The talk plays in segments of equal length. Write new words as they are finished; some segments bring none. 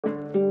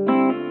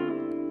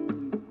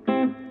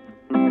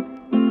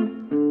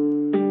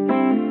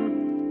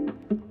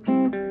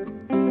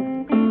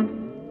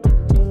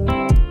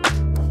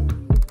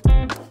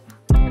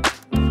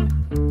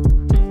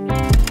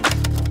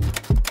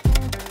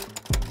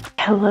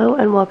Hello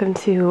and welcome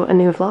to a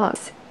new vlog.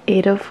 It's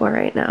 8:04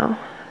 right now,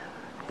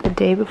 the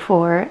day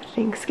before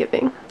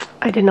Thanksgiving.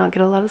 I did not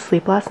get a lot of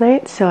sleep last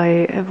night, so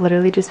I have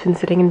literally just been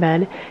sitting in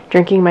bed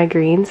drinking my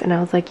greens, and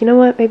I was like, you know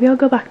what, maybe I'll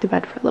go back to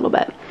bed for a little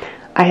bit.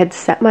 I had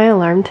set my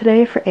alarm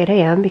today for 8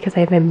 a.m. because I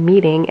have a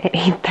meeting at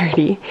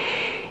 8:30,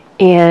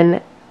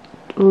 and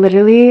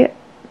literally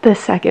the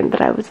second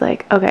that I was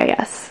like, okay,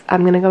 yes,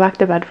 I'm gonna go back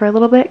to bed for a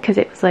little bit, because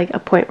it was like a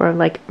point where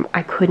like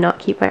I could not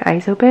keep my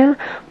eyes open,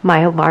 my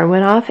alarm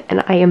went off,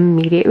 and I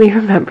immediately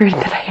remembered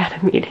that I had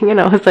a meeting,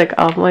 and I was like,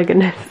 oh my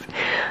goodness,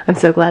 I'm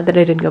so glad that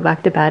I didn't go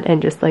back to bed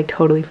and just like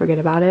totally forget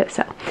about it.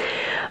 So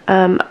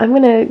I'm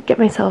gonna get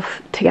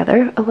myself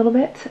together a little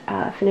bit,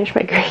 finish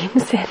my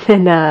greens,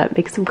 and then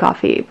make some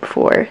coffee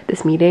before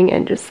this meeting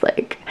and just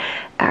like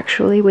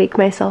actually wake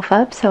myself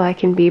up so I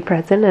can be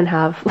present and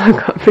have a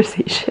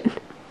conversation.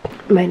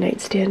 My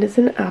nightstand is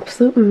an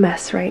absolute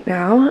mess right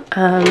now,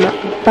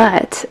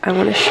 but I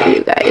want to show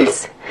you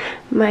guys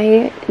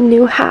my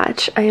new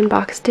hatch. I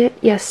unboxed it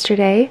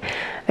yesterday.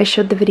 I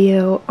showed the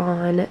video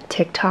on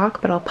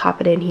TikTok, but I'll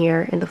pop it in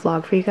here in the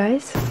vlog for you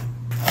guys.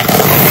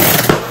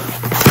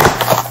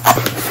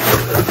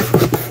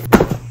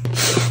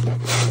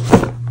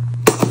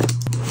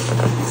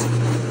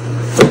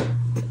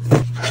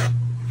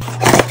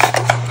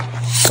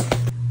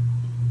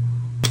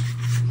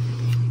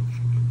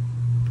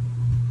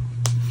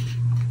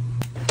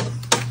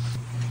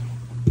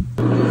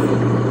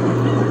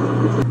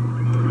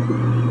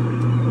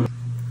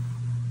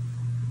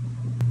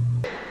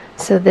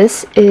 So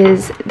this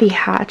is the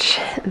hatch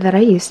that I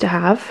used to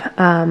have,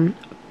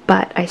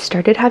 but I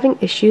started having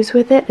issues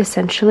with it.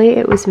 Essentially,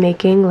 it was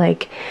making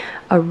like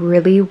a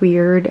really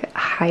weird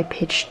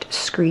high-pitched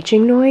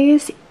screeching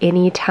noise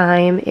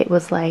anytime it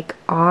was like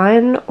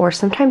on, or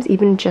sometimes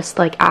even just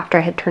like after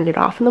I had turned it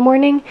off in the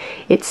morning.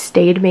 It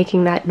stayed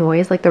making that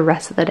noise like the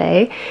rest of the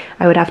day.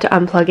 I would have to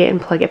unplug it and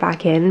plug it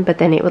back in, but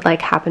then it would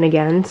like happen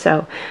again.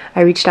 So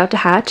I reached out to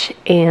Hatch,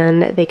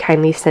 and they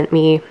kindly sent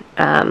me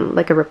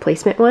like a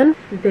replacement one.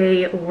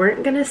 They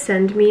weren't gonna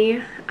send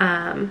me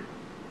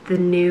the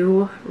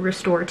new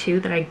Restore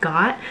 2 that I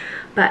got,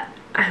 but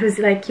I was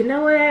like, you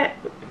know what,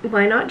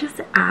 why not just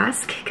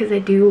ask? Because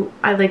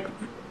I like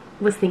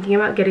was thinking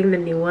about getting the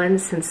new one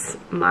since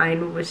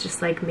mine was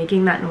just like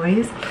making that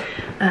noise.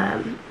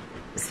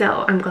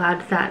 So I'm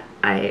glad that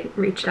I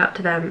reached out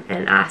to them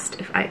and asked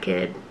if I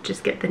could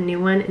just get the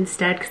new one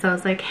instead, because I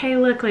was like, hey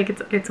look, like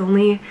it's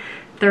only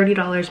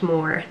 $30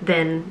 more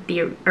than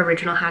the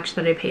original hatch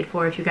that I paid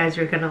for. If you guys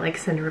are gonna like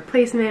send a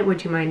replacement,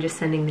 would you mind just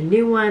sending the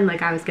new one?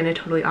 Like I was gonna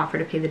totally offer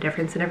to pay the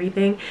difference and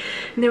everything.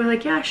 And they were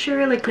like, yeah,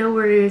 sure, like no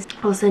worries,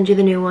 I'll send you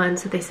the new one.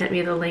 So they sent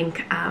me the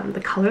link. The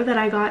color that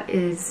I got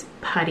is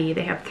putty.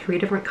 They have 3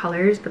 different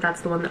colors, but that's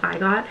the one that I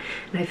got,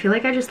 and I feel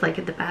like I just like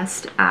it the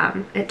best.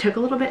 It took a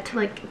little bit to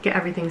like get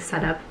everything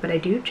set up, but I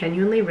do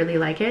genuinely really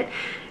like it.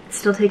 It's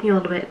still taking a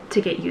little bit to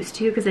get used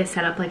to because I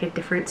set up like a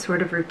different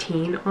sort of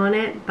routine on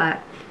it,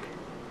 but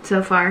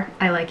so far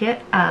I like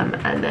it.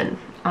 And then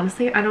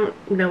honestly, I don't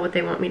know what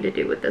they want me to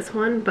do with this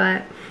one,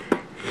 but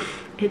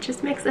it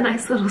just makes a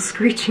nice little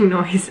screeching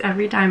noise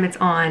every time it's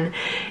on,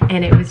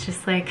 and it was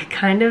just like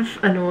kind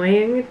of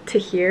annoying to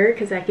hear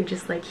because I could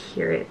just like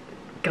hear it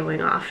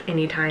going off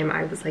anytime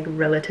I was like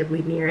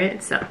relatively near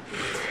it. So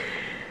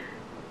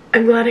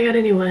I'm glad I got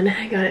a new one.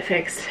 I got it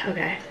fixed.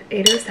 Okay,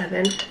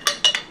 8:07.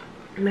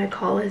 My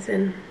call is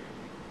in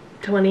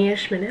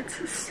 20-ish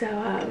minutes,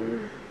 so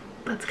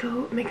let's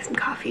go make some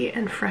coffee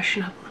and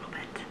freshen up a little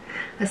bit.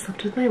 I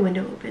slept with my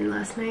window open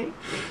last night,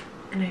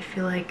 and I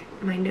feel like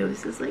my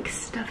nose is like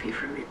stuffy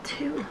from it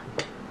too.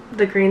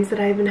 The greens that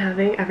I've been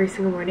having every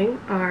single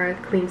morning are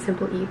Clean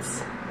Simple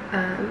Eats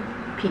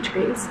peach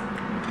greens.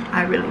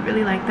 I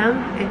really like them.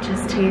 It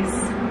just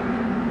tastes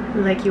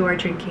like you are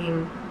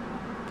drinking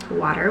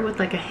water with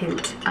like a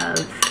hint of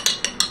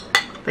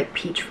like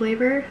peach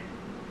flavor,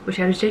 which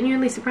I was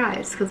genuinely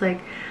surprised, because like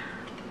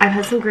I've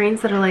had some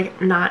greens that are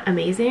like not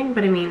amazing,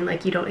 but I mean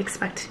like you don't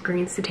expect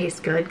greens to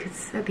taste good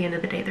because at the end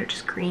of the day they're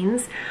just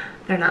greens.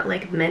 They're not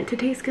like meant to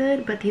taste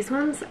good, but these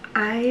ones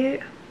I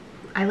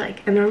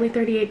like, and they're only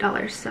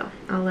 $38, so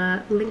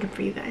I'll link them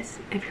for you guys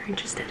if you're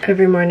interested.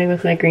 Every morning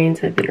with my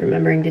greens I've been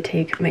remembering to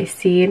take my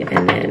seed,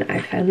 and then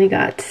I finally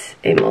got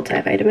a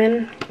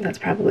multivitamin. That's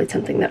probably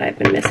something that I've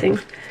been missing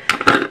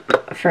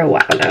for a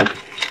while now.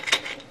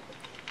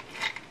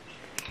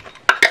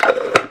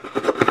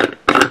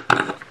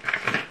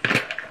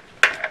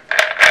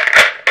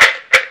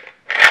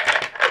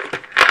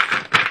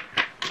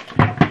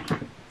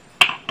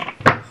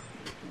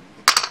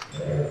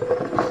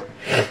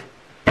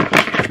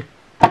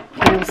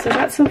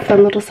 Some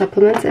fun little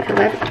supplements. I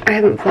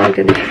haven't vlogged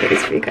in a few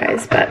days for you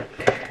guys, but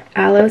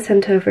Aloe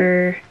sent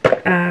over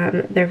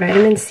their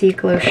vitamin C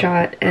glow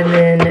shot and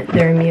then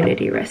their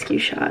immunity rescue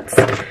shots.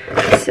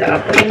 So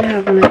I'm gonna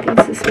have one of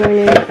these this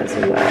morning as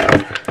well.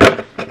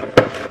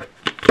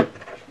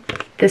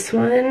 This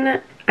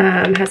one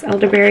has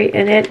elderberry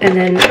in it, and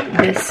then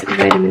this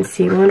vitamin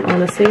C one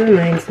honestly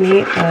reminds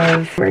me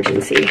of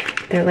Emergency.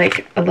 They're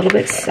like a little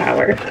bit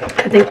sour.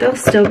 I think they'll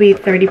still be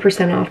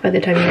 30% off by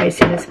the time you guys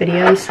see this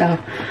video, so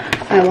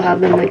I will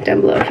have them linked down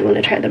below if you want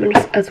to try them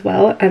as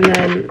well. And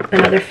then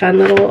another fun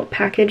little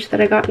package that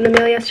I got in the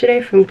mail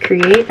yesterday from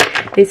Create.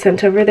 They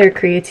sent over their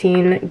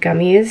creatine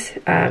gummies.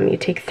 You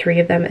take 3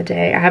 of them a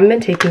day. I haven't been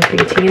taking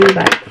creatine,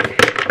 but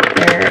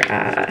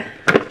they're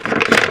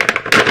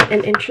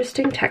an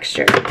interesting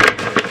texture.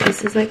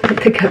 This is like what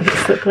the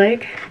gummies look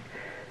like.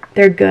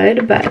 They're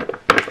good, but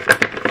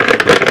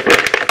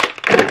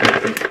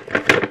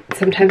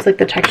sometimes like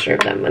the texture of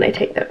them when I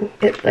take them,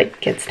 it like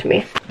gets to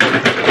me.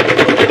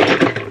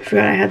 I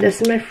forgot I had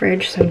this in my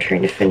fridge, so I'm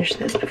trying to finish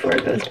this before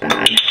it goes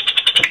bad.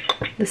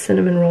 The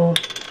cinnamon roll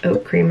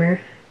oat creamer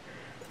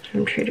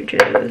from Trader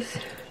Joe's.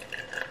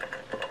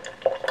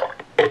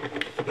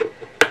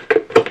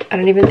 I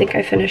don't even think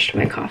I finished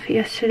my coffee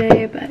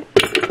yesterday, but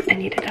I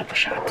need a double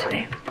shot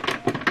today.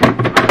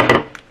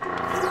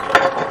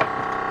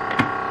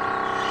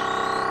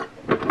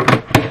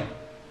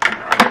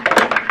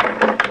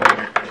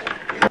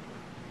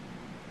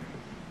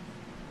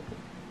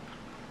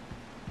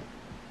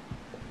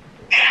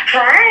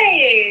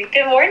 Hi,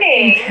 good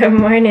morning. Good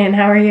morning,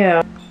 how are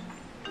you?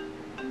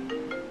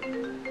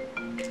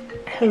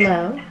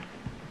 Hello?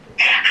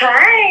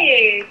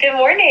 Hi, good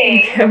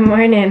morning. Good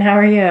morning, how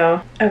are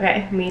you?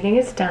 Okay, meeting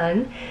is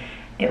done.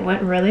 It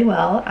went really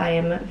well. I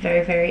am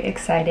very, very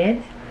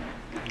excited.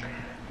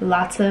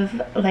 Lots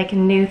of like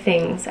new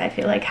things I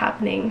feel like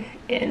happening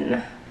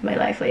in my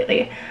life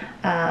lately.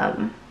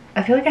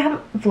 I feel like I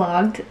haven't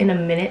vlogged in a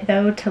minute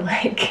though to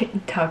like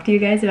talk to you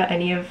guys about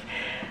any of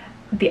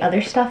the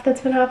other stuff that's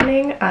been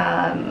happening.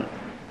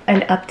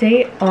 An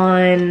update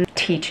on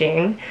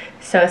teaching.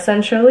 So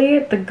essentially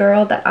the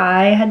girl that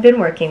I had been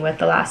working with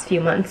the last few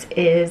months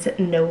is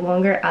no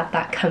longer at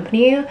that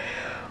company,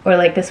 or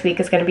like this week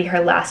is going to be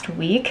her last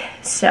week.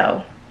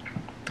 So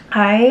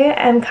I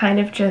am kind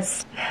of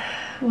just,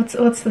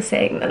 what's the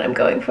saying that I'm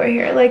going for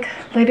here? Like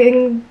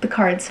letting the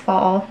cards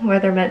fall where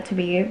they're meant to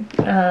be.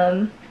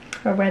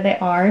 Or where they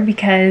are,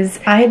 because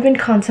I had been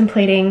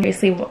contemplating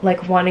obviously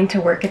like wanting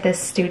to work at this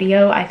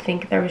studio. I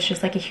think there was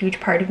just like a huge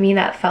part of me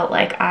that felt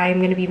like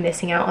I'm gonna be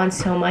missing out on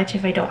so much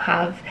if I don't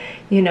have,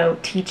 you know,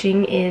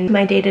 teaching in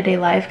my day-to-day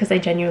life, because I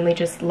genuinely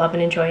just love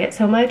and enjoy it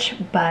so much.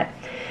 But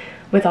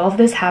with all of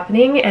this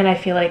happening, and I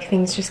feel like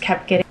things just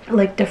kept getting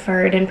like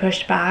deferred and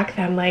pushed back,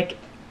 I'm like,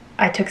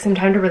 I took some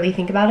time to really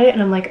think about it,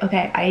 and I'm like,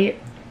 okay, I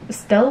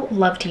still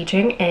love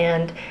teaching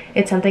and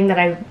it's something that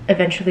I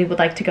eventually would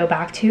like to go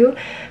back to,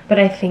 but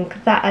I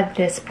think that at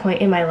this point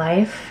in my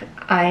life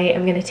I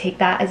am going to take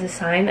that as a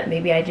sign that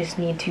maybe I just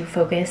need to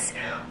focus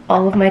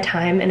all of my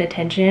time and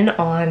attention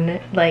on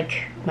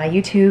like my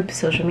YouTube,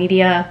 social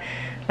media,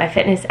 my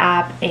fitness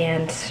app,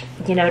 and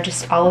you know,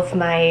 just all of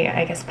my,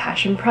 I guess,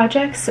 passion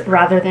projects,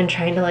 rather than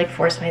trying to like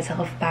force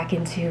myself back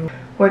into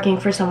working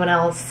for someone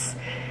else,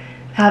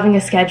 having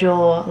a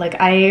schedule. Like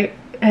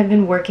I've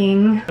been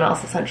working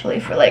else essentially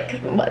for like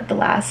what, the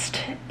last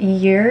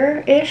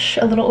year-ish,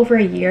 a little over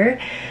a year.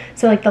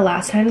 So like the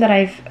last time that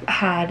I've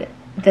had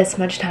this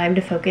much time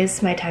to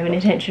focus my time and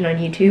attention on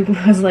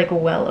YouTube was like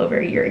well over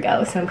a year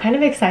ago. So I'm kind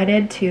of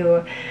excited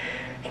to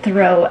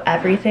throw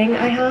everything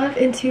I have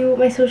into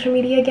my social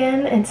media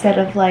again, instead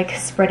of like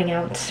spreading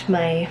out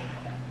my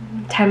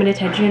time and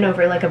attention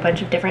over like a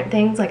bunch of different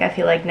things. Like I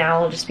feel like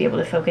now I'll just be able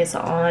to focus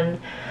on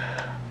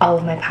all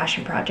of my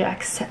passion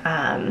projects,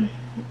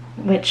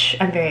 which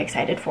I'm very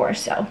excited for.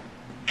 So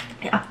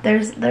yeah,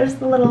 there's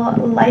the little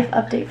life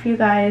update for you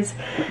guys.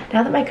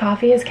 Now that my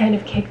coffee is kind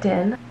of kicked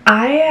in,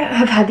 I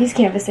have had these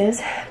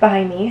canvases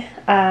behind me.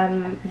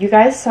 You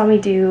guys saw me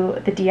do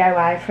the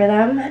DIY for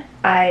them.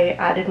 I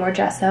added more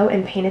gesso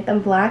and painted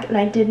them black, and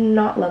I did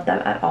not love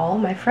them at all.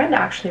 My friend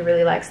actually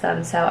really likes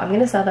them, so I'm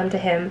gonna sell them to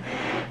him.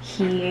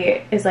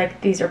 He is like,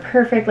 these are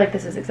perfect, like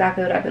this is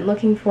exactly what I've been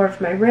looking for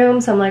my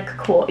room. So I'm like,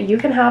 cool, you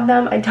can have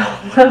them. I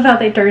don't love how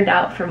they turned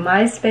out for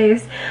my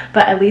space,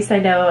 but at least I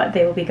know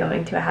they will be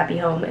going to a happy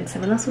home and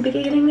someone else will be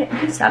getting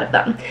use out of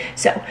them.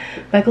 So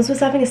Michael's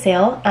was having a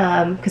sale,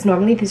 because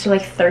normally these are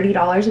like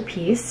 $30 a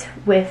piece.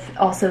 With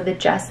also the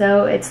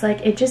gesso, it's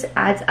like, it just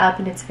adds up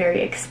and it's very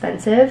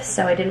expensive,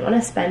 so I didn't want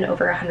to spend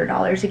over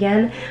 $100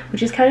 again,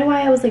 which is kind of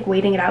why I was like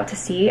waiting it out to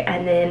see.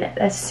 And then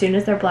as soon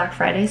as their Black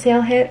Friday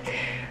sale hit,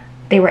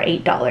 they were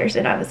 $8,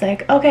 and I was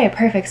like, okay,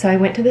 perfect. So I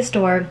went to the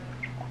store,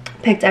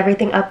 picked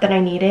everything up that I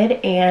needed,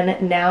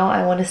 and now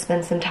I want to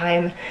spend some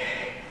time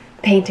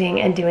painting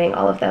and doing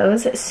all of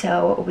those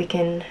so we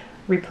can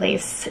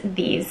replace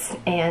these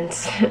and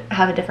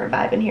have a different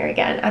vibe in here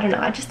again. I don't know,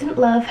 I just didn't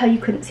love how you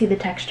couldn't see the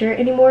texture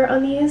anymore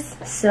on these,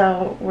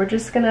 so we're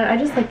just gonna, I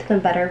just liked them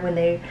better when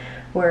they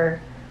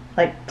were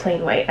like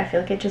plain white. I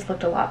feel like it just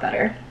looked a lot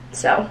better,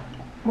 so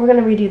we're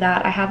gonna redo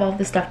that. I have all of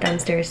the stuff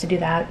downstairs to do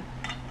that.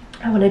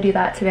 I want to do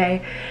that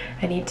today.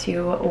 I need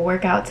to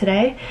work out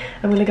today.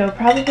 I'm gonna go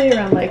probably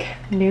around like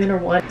noon or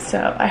 1,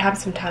 so I have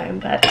some time,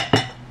 but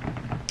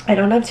I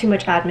don't have too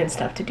much admin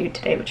stuff to do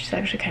today, which is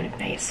actually kind of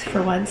nice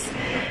for once.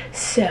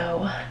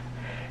 So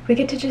we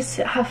get to just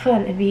have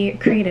fun and be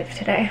creative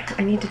today.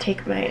 I need to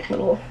take my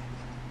little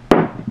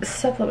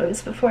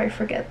supplements before I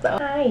forget though.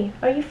 Hi,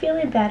 are you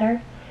feeling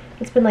better?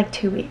 It's been like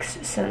 2 weeks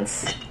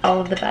since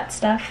all of the vet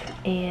stuff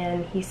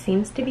and he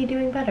seems to be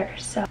doing better,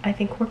 so I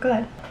think we're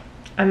good.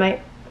 I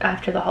might,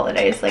 after the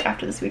holidays, like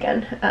after this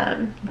weekend,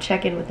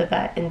 check in with the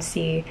vet and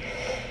see,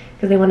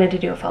 because they wanted to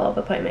do a follow-up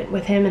appointment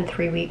with him in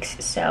 3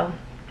 weeks, so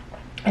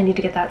I need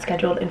to get that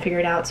scheduled and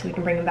figured out so we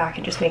can bring him back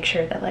and just make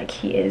sure that like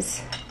he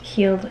is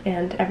healed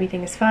and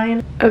everything is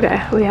fine.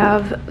 Okay, we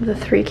have the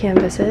 3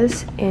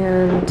 canvases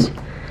and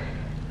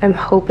I'm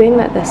hoping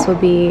that this will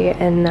be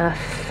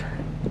enough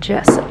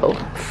gesso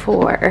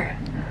for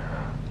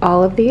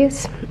all of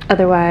these.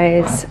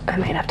 Otherwise, I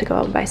might have to go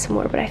out and buy some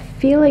more, but I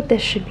feel like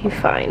this should be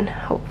fine,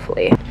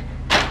 hopefully.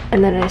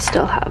 And then I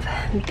still have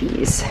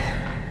these.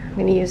 I'm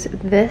gonna use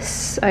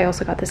this. I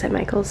also got this at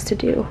Michael's to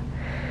do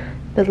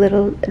the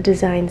little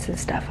designs and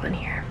stuff on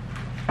here.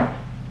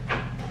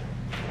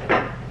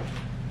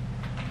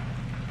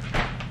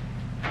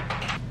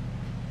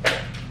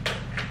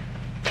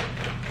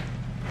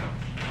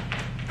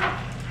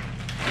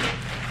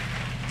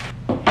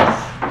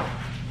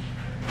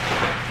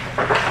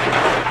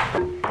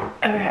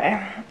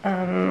 Okay,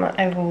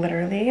 I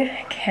literally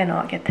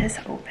cannot get this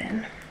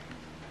open.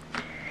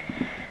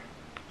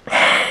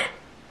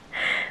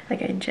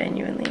 Like, I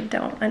genuinely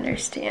don't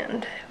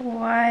understand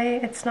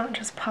why it's not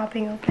just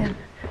popping open.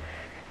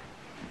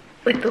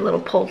 Like, the little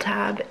pull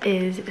tab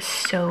is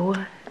so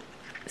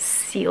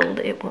sealed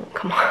it won't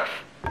come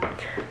off.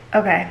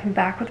 Okay,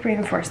 back with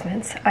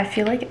reinforcements. I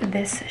feel like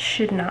this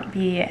should not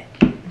be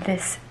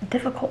this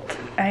difficult.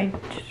 I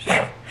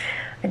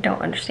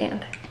don't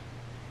understand.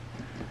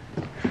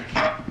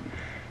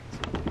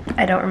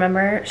 I don't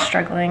remember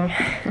struggling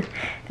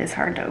this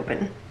hard to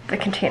open the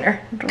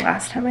container the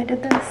last time I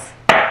did this.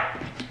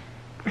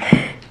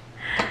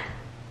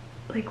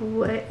 Like,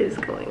 what is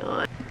going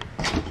on?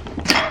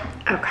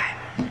 Okay.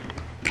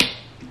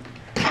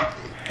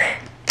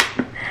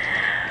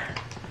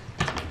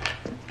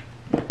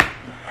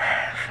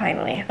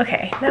 Finally.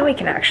 Okay, now we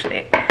can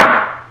actually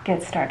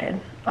get started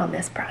on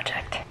this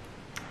project.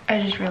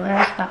 I just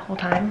realized that whole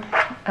time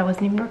I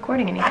wasn't even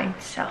recording anything,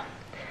 so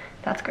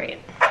that's great.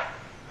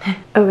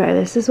 Okay,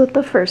 this is what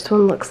the first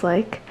one looks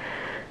like.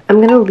 I'm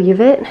gonna leave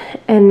it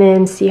and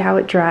then see how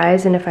it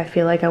dries, and if I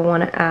feel like I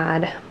want to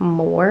add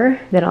more,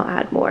 then I'll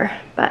add more.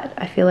 But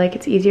I feel like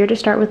it's easier to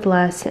start with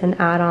less and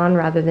add on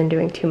rather than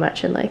doing too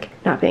much and like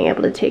not being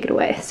able to take it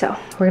away. So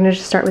we're gonna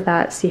just start with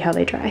that, see how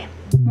they dry.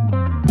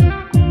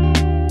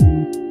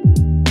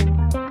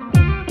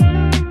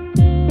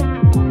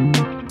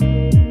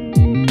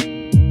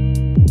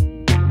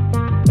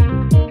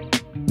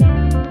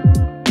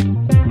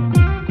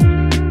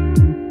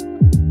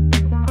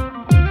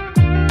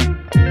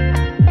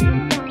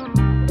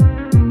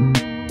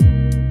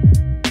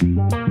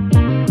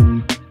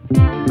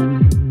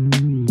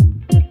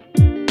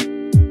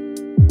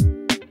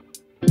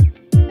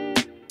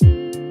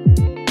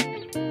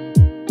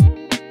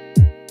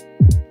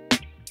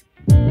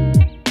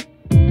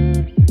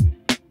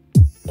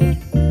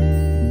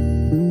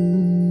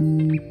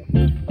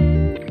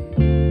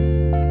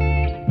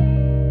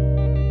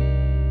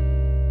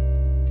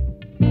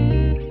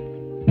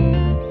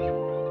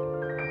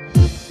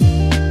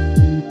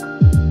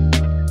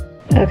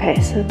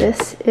 Okay, so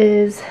this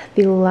is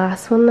the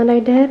last one that I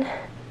did.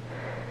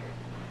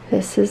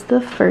 This is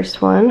the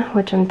first one,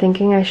 which I'm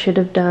thinking I should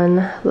have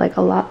done like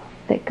a lot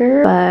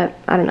thicker, but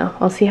I don't know.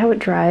 I'll see how it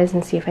dries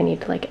and see if I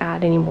need to like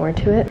add any more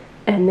to it.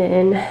 And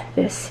then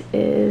this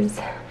is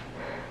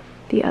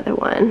the other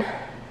one.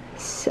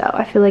 So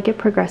I feel like it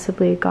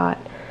progressively got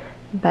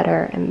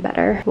better and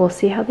better. We'll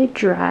see how they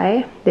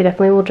dry. They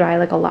definitely will dry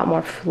like a lot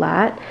more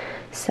flat.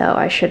 So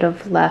I should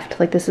have left,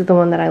 like this is the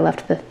one that I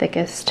left the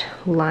thickest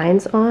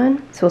lines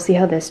on. So we'll see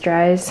how this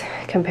dries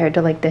compared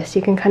to like this.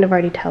 You can kind of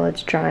already tell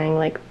it's drying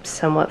like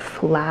somewhat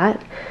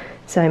flat.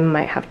 So I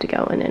might have to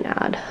go in and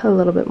add a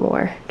little bit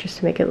more just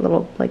to make it a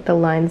little, like the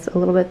lines a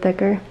little bit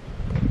thicker.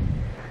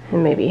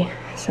 And maybe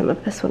some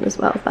of this one as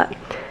well, but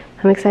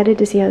I'm excited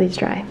to see how these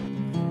dry.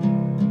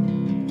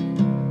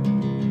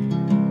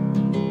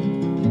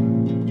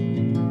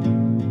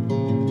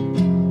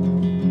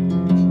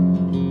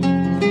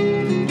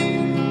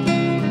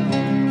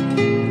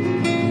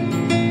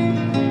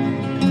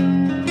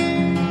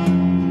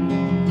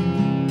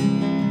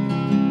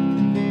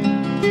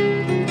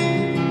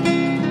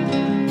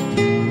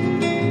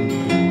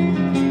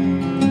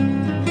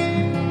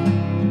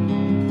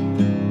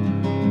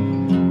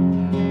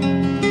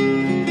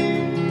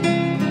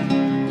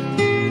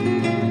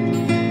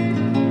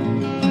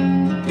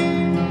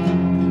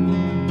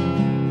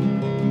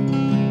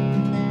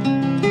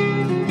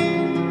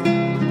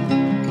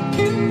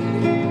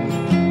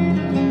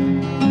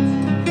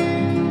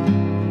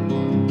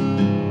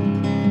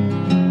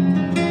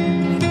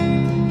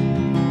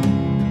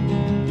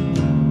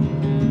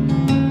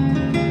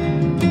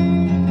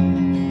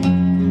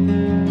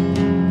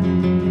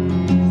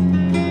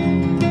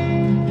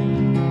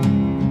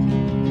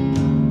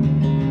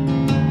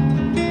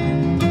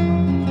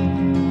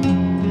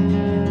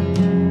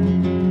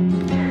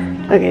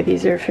 Okay,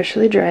 these are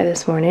officially dry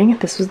this morning.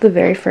 This was the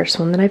very first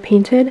one that I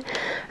painted.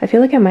 I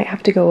feel like I might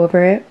have to go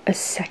over it a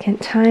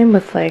second time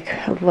with like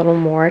a little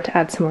more to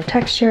add some more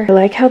texture. I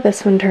like how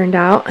this one turned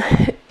out,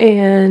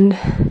 and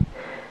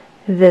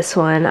this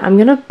one, I'm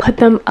gonna put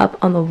them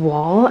up on the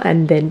wall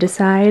and then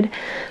decide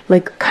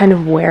like kind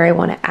of where I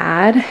want to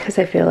add, because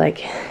I feel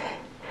like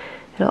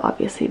it'll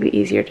obviously be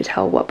easier to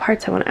tell what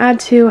parts I want to add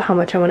to, how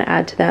much I want to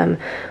add to them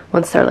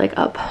once they're like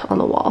up on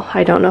the wall.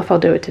 I don't know if I'll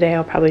do it today.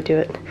 I'll probably do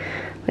it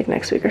like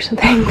next week or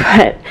something,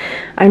 but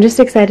I'm just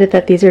excited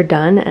that these are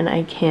done and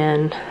I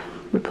can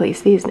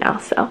replace these now.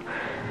 So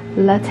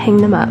let's hang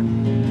them up.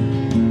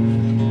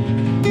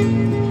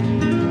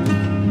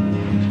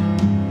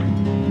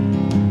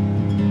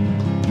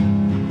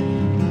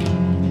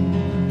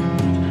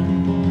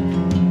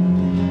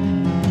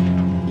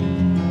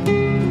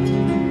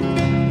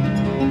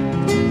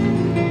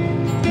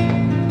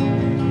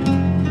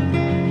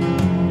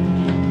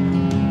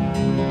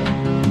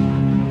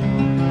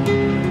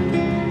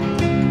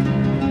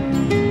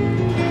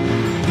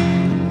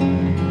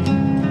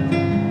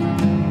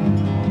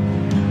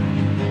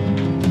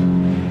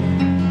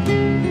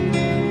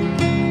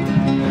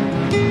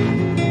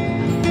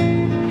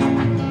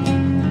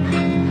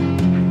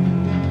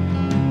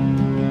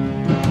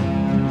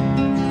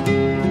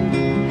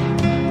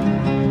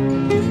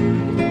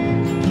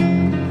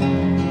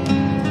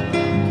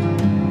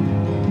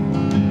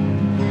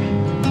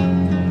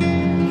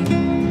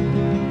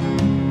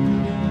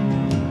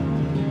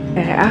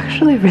 I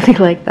actually really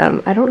like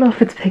them. I don't know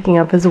if it's picking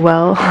up as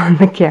well on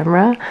the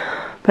camera,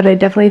 but I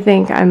definitely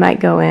think I might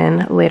go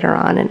in later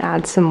on and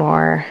add some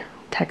more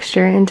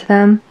texture into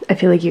them. I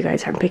feel like you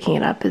guys aren't picking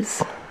it up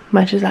as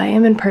much as I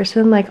am in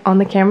person. Like on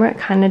the camera, it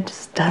kind of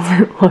just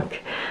doesn't look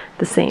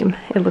the same.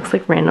 It looks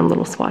like random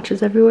little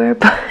swatches everywhere,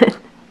 but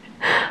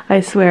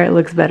I swear it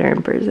looks better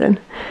in person.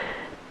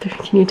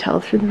 Can you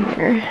tell through the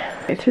mirror?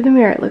 Through the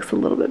mirror it looks a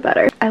little bit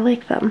better. I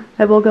like them.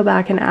 I will go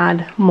back and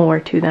add more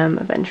to them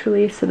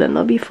eventually, so then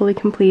they'll be fully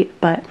complete,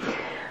 but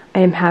I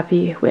am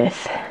happy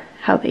with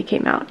how they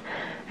came out.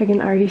 I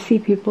can already see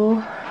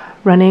people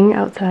running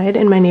outside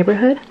in my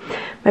neighborhood.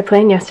 My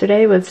plan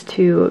yesterday was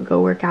to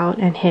go work out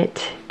and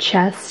hit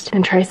chest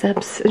and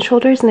triceps and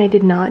shoulders, and I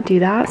did not do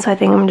that, so I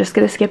think I'm just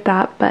gonna skip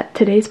that. But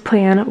today's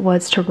plan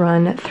was to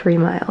run 3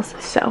 miles,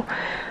 so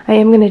I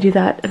am gonna do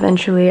that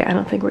eventually. I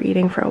don't think we're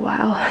eating for a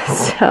while,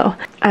 so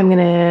I'm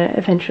gonna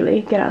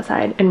eventually get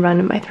outside and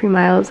run my 3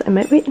 miles. I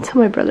might wait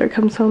until my brother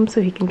comes home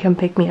so he can come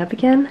pick me up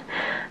again,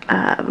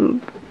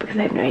 because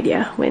I have no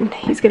idea when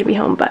he's gonna be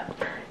home. But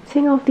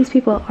seeing all of these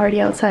people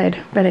already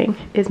outside running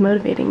is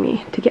motivating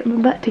me to get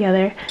my butt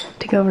together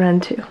to go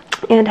run too.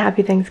 And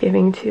happy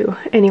Thanksgiving to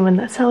anyone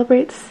that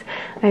celebrates.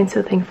 I am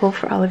so thankful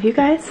for all of you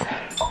guys.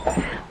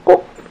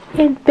 Oh,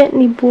 and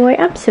Bentley boy,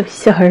 I'm so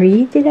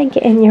sorry. Did I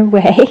get in your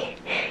way?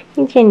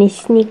 You're trying to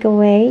sneak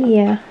away?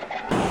 Yeah.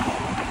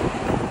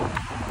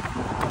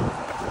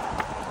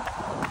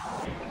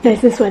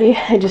 Nice and sweaty.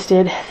 I just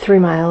did 3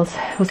 miles.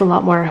 It was a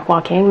lot more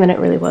walking than it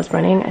really was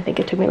running. I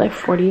think it took me like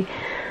 40,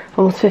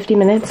 almost 50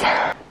 minutes.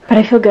 But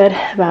I feel good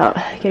about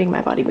getting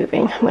my body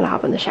moving. I'm gonna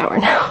hop in the shower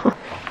now.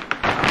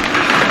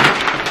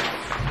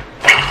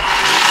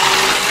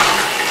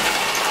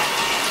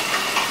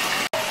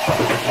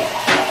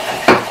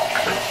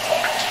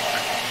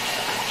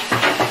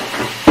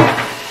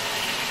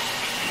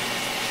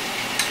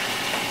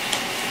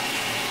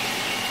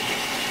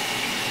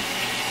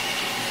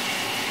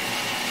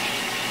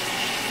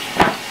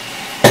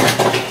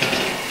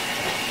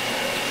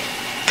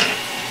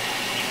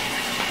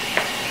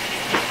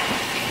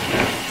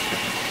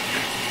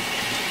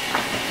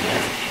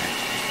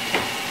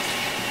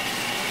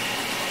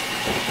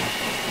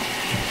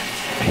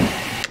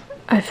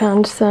 I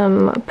found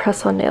some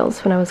press-on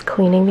nails when I was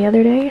cleaning the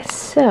other day,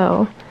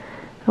 so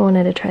I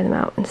wanted to try them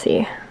out and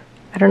see.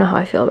 I don't know how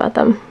I feel about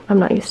them. I'm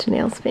not used to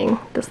nails being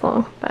this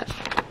long, but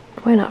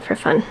why not for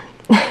fun?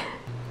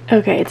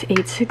 Okay, it's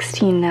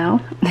 8:16 now.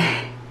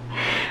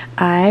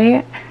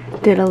 I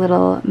did a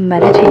little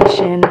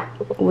meditation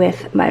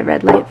with my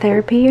red light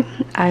therapy.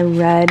 I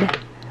read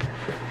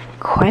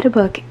quite a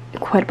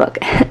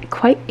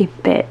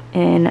bit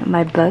in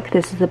my book.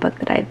 This is the book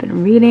that I've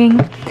been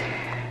reading.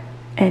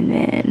 And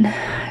then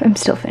I'm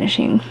still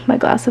finishing my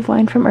glass of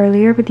wine from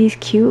earlier, but these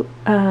cute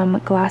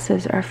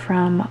glasses are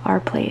from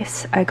Our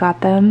Place. I got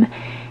them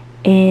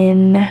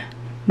in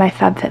my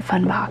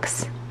FabFitFun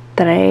box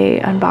that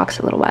I unboxed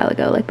a little while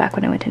ago, like back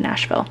when I went to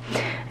Nashville.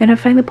 And I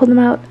finally pulled them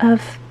out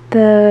of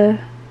the,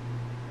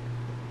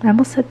 I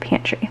almost said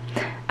pantry,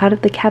 out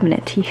of the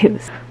cabinet to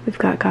use. We've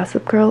got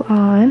Gossip Girl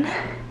on.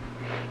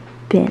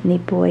 Bentley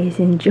boy is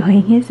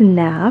enjoying his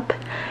nap.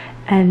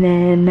 And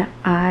then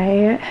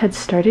I had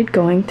started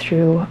going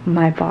through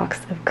my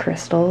box of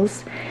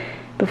crystals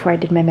before I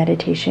did my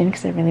meditation,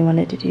 because I really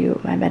wanted to do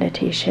my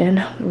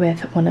meditation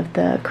with one of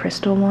the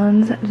crystal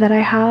ones that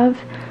I have.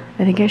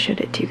 I think I showed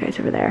it to you guys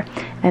over there.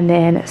 And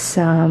then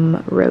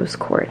some rose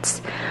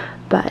quartz.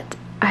 But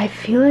I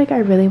feel like I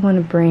really want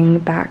to bring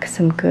back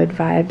some good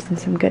vibes and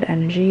some good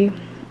energy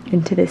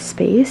into this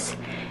space.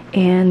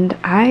 and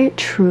I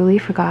truly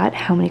forgot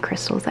how many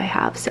crystals I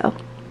have. So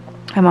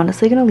I'm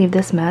honestly gonna leave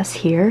this mess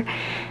here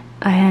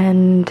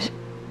and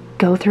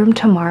go through them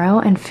tomorrow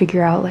and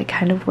figure out like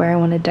kind of where I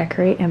want to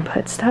decorate and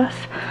put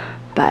stuff.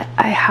 But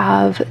I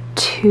have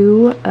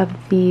 2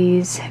 of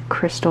these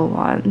crystal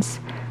wands.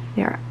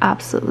 They are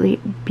absolutely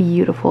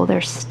beautiful.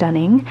 They're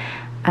stunning.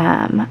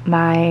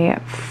 My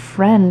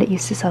friend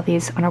used to sell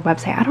these on our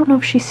website. I don't know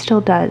if she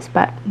still does,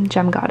 but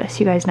Gem Goddess,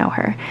 you guys know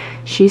her.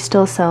 She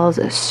still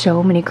sells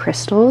so many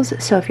crystals.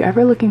 So if you're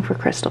ever looking for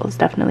crystals,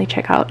 definitely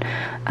check out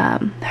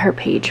her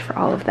page for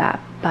all of that.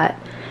 But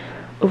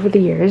over the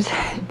years,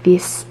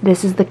 this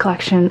is the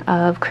collection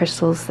of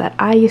crystals that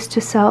I used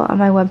to sell on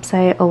my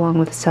website, along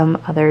with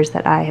some others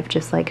that I have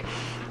just like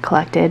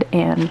collected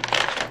and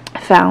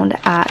found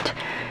at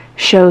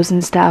shows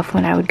and stuff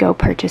when I would go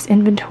purchase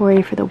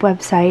inventory for the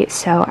website.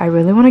 So I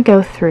really want to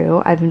go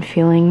through. I've been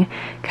feeling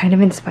kind of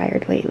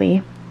inspired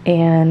lately,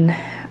 and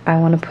I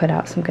want to put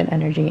out some good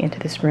energy into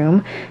this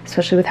room,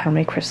 especially with how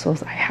many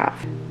crystals I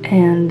have.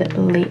 And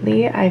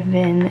lately I've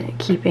been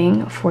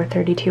keeping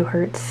 432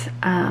 hertz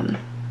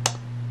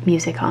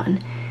music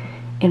on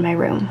in my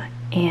room,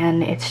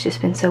 and it's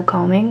just been so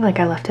calming. Like,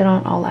 I left it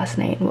on all last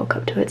night and woke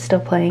up to it still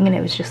playing, and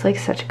it was just like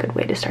such a good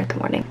way to start the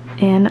morning.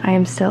 And I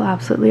am still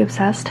absolutely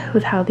obsessed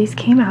with how these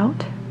came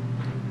out.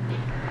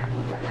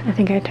 I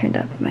think I turned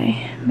up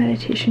my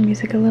meditation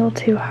music a little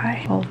too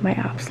high. All of my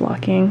apps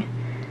locking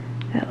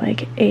at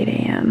like 8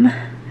 a.m.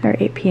 or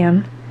 8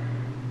 p.m.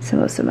 so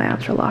most of my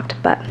apps are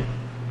locked, but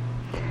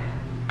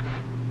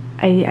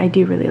I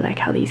do really like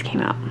how these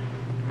came out.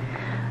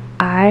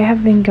 I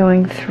have been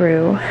going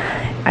through,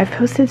 I've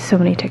posted so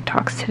many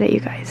TikToks today, you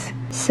guys.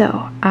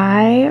 So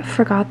I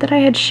forgot that I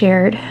had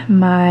shared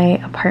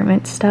my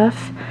apartment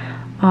stuff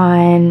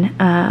on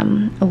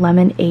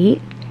Lemon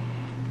 8,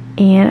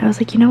 and I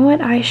was like, you know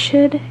what, I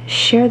should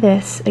share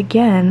this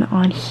again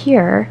on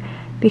here,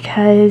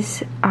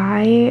 because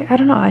I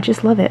don't know, I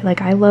just love it.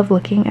 Like, I love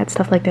looking at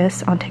stuff like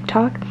this on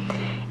TikTok,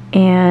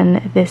 and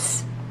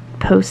this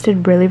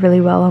posted really,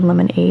 really well on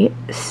Lemon 8,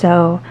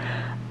 so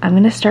I'm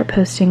gonna start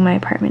posting my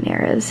apartment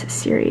eras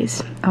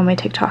series on my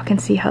TikTok and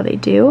see how they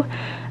do.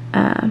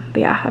 But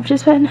yeah, I've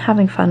just been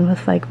having fun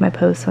with like my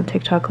posts on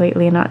TikTok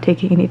lately and not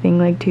taking anything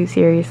like too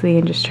seriously,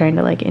 and just trying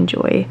to like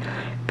enjoy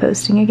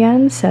posting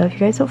again. So if you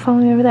guys don't follow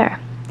me over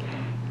there,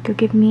 go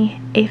give me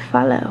a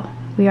follow.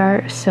 We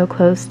are so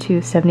close to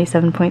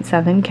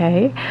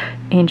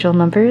 77.7k angel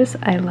numbers.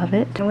 I love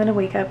it. I'm gonna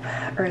wake up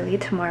early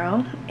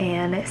tomorrow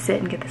and sit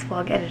and get this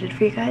vlog edited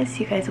for you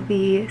guys. You guys will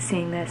be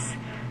seeing this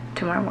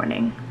tomorrow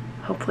morning,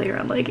 hopefully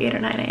around like 8 or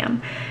 9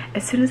 a.m.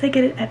 As soon as I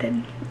get it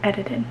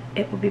edited,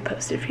 it will be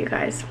posted for you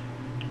guys.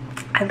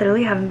 I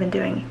literally haven't been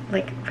doing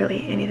like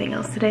really anything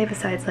else today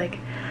besides like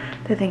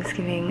the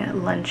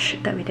Thanksgiving lunch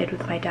that we did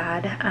with my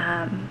dad.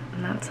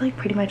 And that's like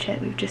pretty much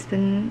it. We've just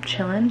been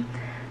chilling,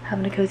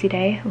 having a cozy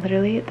day.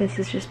 Literally, this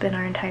has just been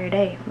our entire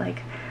day.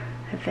 Like,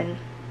 I've been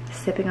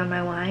sipping on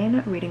my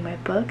wine, reading my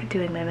book,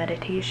 doing my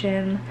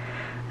meditation,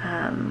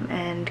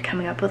 and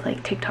coming up with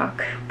like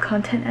TikTok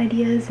content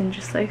ideas, and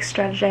just like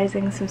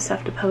strategizing some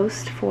stuff to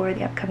post for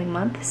the upcoming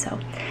month. So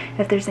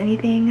if there's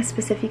anything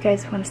specific you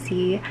guys want to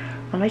see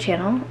on my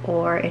channel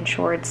or in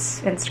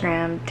shorts,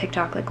 Instagram,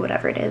 TikTok, like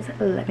whatever it is,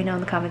 let me know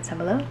in the comments down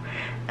below.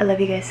 I love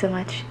you guys so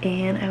much,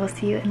 and I will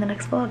see you in the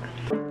next vlog.